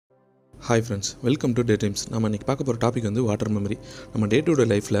Hi friends, welcome to டேட்ரீம்ஸ். நம்ம இன்றைக்கி பார்க்க போகிற டாபிக் வந்து வாட்டர் மெமரி. நம்ம டே டு டே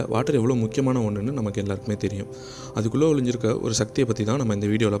லைஃப்பில் வாட்டர் எவ்வளோ முக்கியமான ஒன்றுன்னு நமக்கு எல்லாருக்குமே தெரியும். அதுக்குள்ளே ஒளிஞ்சிருக்க ஒரு சக்தியை பற்றி தான் நம்ம இந்த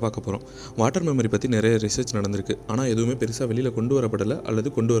வீடியோவில் பார்க்க போகிறோம். வாட்டர் மெமரி பற்றி நிறைய ரிசர்ச் நடந்திருக்கு, ஆனால் எதுவுமே பெருசாக வெளியில் கொண்டு வரப்படலை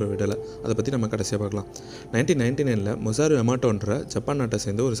அல்லது கொண்டு வர விடலை. அதை பற்றி நம்ம கடைசியாக பார்க்கலாம். 1999 மொசாரு எமாட்டோன்ற ஜப்பான் நாட்டை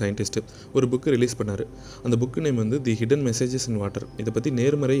சேர்ந்த ஒரு சயின்டிஸ்ட்டு ஒரு புக்கு ரிலீஸ் பண்ணார். அந்த புக்கு நேம் வந்து தி ஹிடன் மெசேஜஸ் இன் வாட்டர். இதை பற்றி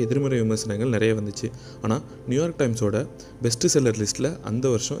நேர்மறை எதிர்மறை விமர்சனங்கள் நிறைய வந்துச்சு. ஆனால் நியூயார்க் டைம்ஸோட பெஸ்ட் செல்லர் லிஸ்ட்டில் அந்த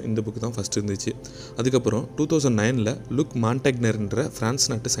வருஷம் இந்த புக்கு தான் ஃபஸ்ட் இருந்துச்சு. அதுக்கப்புறம் 2009 லுக் மான்டெக்னர்ன்ற ஃப்ரான்ஸ்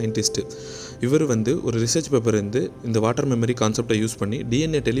நாட்டு சயின்டிஸ்ட்டு இவர் வந்து ஒரு ரிசர்ச் பேப்பர் வந்து இந்த வாட்டர் மெமரி கான்செப்டை யூஸ் பண்ணி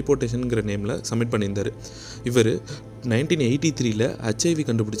டிஎன்ஏ டெலிபோர்ட்டேஷனுங்கிற நேமில் சப்மிட் பண்ணியிருந்தார். இவர் 1983 HIV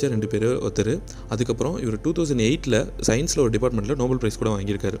கண்டுபிடிச்ச 2 பேர் ஒருத்தர். அதுக்கப்புறம் இவர் 2008 சயின்ஸில் ஒரு டிபார்ட்மெண்ட்டில் நோபல் ப்ரைஸ் கூட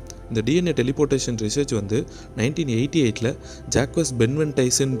வாங்கியிருக்காரு. இந்த டிஎன்ஏ டெலிபோர்ட்டேஷன் ரிசர்ச் வந்து 1988 ஜாக்வஸ்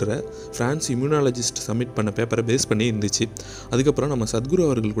பென்வென்டைஸ்ன்ற ஃப்ரான்ஸ் இம்யூனாலஜிஸ்ட் சப்மிட் பண்ண பேப்பரை பேஸ் பண்ணி இருந்துச்சு. அதுக்கப்புறம் நம்ம சத்குரு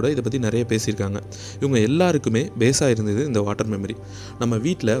அவர்கள் கூட இதை பற்றி நிறைய பேசியிருக்காங்க. இவங்க எல்லாருக்குமே பேஸாக இருந்தது இந்த வாட்டர் மெமரி. நம்ம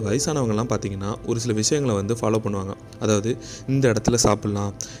வீட்டில் வயசானவங்கலாம் பார்த்திங்கன்னா ஒரு சில விஷயங்களை வந்து ஃபாலோ பண்ணுவாங்க. அதாவது இந்த இடத்துல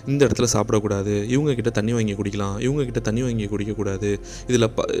சாப்பிட்லாம், இந்த இடத்துல சாப்பிடக்கூடாது, இவங்கக்கிட்ட தண்ணி வாங்கி குடிக்கலாம், இவங்கக்கிட்ட தண்ணி வாங்கி குடிக்கக்கூடாது,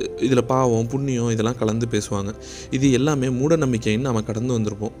 இதில் பாவம் புண்ணியம் இதெல்லாம் கலந்து பேசுவாங்க. இது எல்லாமே மூட நம்பிக்கைன்னு நம்ம கடந்து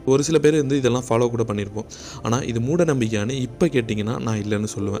வந்திருப்போம். ஒரு சில பேர் வந்து இதெல்லாம் ஃபாலோ கூட பண்ணியிருப்போம். ஆனால் இது மூட நம்பிக்கையானு இப்போ கேட்டிங்கன்னா நான்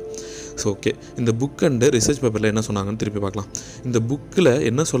இல்லைன்னு சொல்லுவேன். ஸோ ஓகே, இந்த புக் அண்டு ரிசர்ச் பேப்பரில் என்ன சொன்னாங்கன்னு திருப்பி பார்க்கலாம். இந்த புக்கில்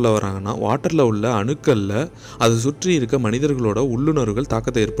என்ன சொல்ல வராங்கன்னா, வாட்டரில் உள்ள அணுக்களில் அதை சுற்றி இருக்க மனிதர்களோட உள்ளுணர்வுகள்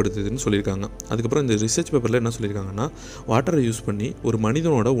தாக்கத்தை ஏற்படுத்துதுன்னு சொல்லியிருக்காங்க. அதுக்கப்புறம் இந்த ரிசர்ச் பேப்பரில் என்ன சொல்லியிருக்காங்கன்னா, வாட்டரை யூஸ் பண்ணி ஒரு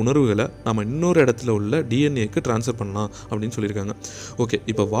மனிதனோட உணர்வுகளை நம்ம இன்னொரு இடத்துல உள்ள டிஎன்ஏக்கு ட்ரான்ஸ்ஃபர் பண்ணலாம் அப்படின்னு சொல்லியிருக்காங்க. ஓகே,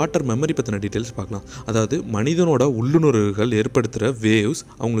 இப்போ வாட்டர் மெமரி பற்றின டீட்டெயில்ஸ் பார்க்கலாம். அதாவது மனிதனோட உள்ளுணர்வுகள் ஏற்படுத்துகிற வேவ்ஸ்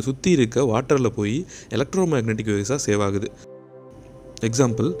அவங்களை சுற்றி இருக்க வாட்டரில் போய் எலக்ட்ரோ மேக்னெட்டிக் வேவ்ஸாக சேவ் ஆகுது.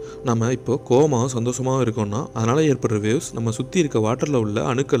 எக்ஸாம்பிள், நம்ம இப்போ கோவமாகவும் சந்தோஷமாகவும் இருக்கோம்னா அதனால் ஏற்படுற வேவ்ஸ் நம்ம சுற்றி இருக்க வாட்டரில் உள்ள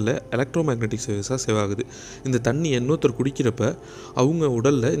அணுக்களில் எலக்ட்ரோ மேக்னெட்டிக் வேவ்ஸாக சேவ் ஆகுது. இந்த தண்ணி இன்னொருத்தர் குடிக்கிறப்ப அவங்க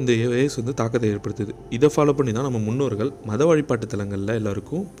உடலில் இந்த வேவ்ஸ் வந்து தாக்கத்தை ஏற்படுத்துது. இதை ஃபாலோ பண்ணி தான் நம்ம முன்னோர்கள் மத வழிபாட்டு தலங்களில்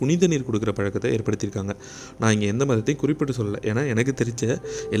எல்லாருக்கும் புனித நீர் கொடுக்குற பழக்கத்தை ஏற்படுத்தியிருக்காங்க. நான் இங்கே எந்த மதத்தையும் குறிப்பிட்டு சொல்லலை, ஏன்னா எனக்கு தெரிஞ்ச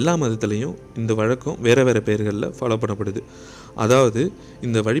எல்லா மதத்துலேயும் இந்த வழக்கம் வேறு வேறு பெயர்களில் ஃபாலோ பண்ணப்படுது. அதாவது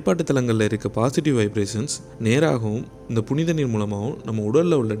இந்த வழிபாட்டு தலங்களில் இருக்க பாசிட்டிவ் வைப்ரேஷன்ஸ் நேராகவும் இந்த புனித நீர் மூலமாகவும் நம்ம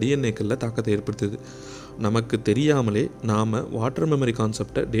உடலில் உள்ள டிஎன்ஏக்களில் தாக்கத்தை ஏற்படுத்துது. நமக்கு தெரியாமலே நாம் வாட்டர் மெமரி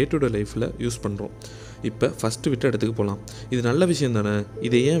கான்செப்டை டே டு டே லைஃப்பில் யூஸ் பண்ணுறோம். இப்போ ஃபஸ்ட்டு விட்ட இடத்துக்கு போகலாம். இது நல்ல விஷயம் தானே,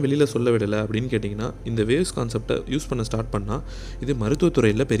 இதை ஏன் வெளியில் சொல்ல விடலை அப்படின்னு கேட்டிங்கன்னா, இந்த வேவ்ஸ் கான்செப்டை யூஸ் பண்ண ஸ்டார்ட் பண்ணால் இது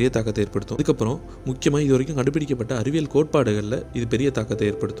மருத்துவத்துறையில் பெரிய தாக்கத்தை ஏற்படுத்தும். அதுக்கப்புறம் முக்கியமாக இது வரைக்கும் கண்டுபிடிக்கப்பட்ட அறிவியல் கோட்பாடுகளில் இது பெரிய தாக்கத்தை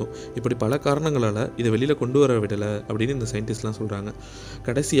ஏற்படுத்தும். இப்படி பல காரணங்களால் இதை வெளியில் கொண்டு வர விடலை அப்படின்னு இந்த சயின்டிஸ்ட்லாம் சொல்கிறாங்க.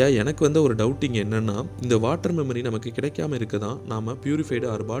 கடைசியாக எனக்கு வந்த ஒரு டவுட்டிங் என்னென்னா, இந்த வாட்டர் மெமரி நமக்கு கிடைக்காம இருக்க தான் நாம் பியூரிஃபைடு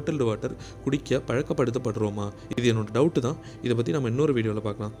ஆர் பாட்டில்டு வாட்டர் குடிக்க பழக்கப்படுத்தப்படுறோமா? இது என்னோட டவுட்டு தான். இதை பற்றி நம்ம இன்னொரு வீடியோவில்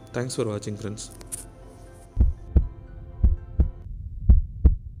பார்க்கலாம். தேங்க்ஸ் ஃபார் வாட்சிங் ஃப்ரெண்ட்ஸ்.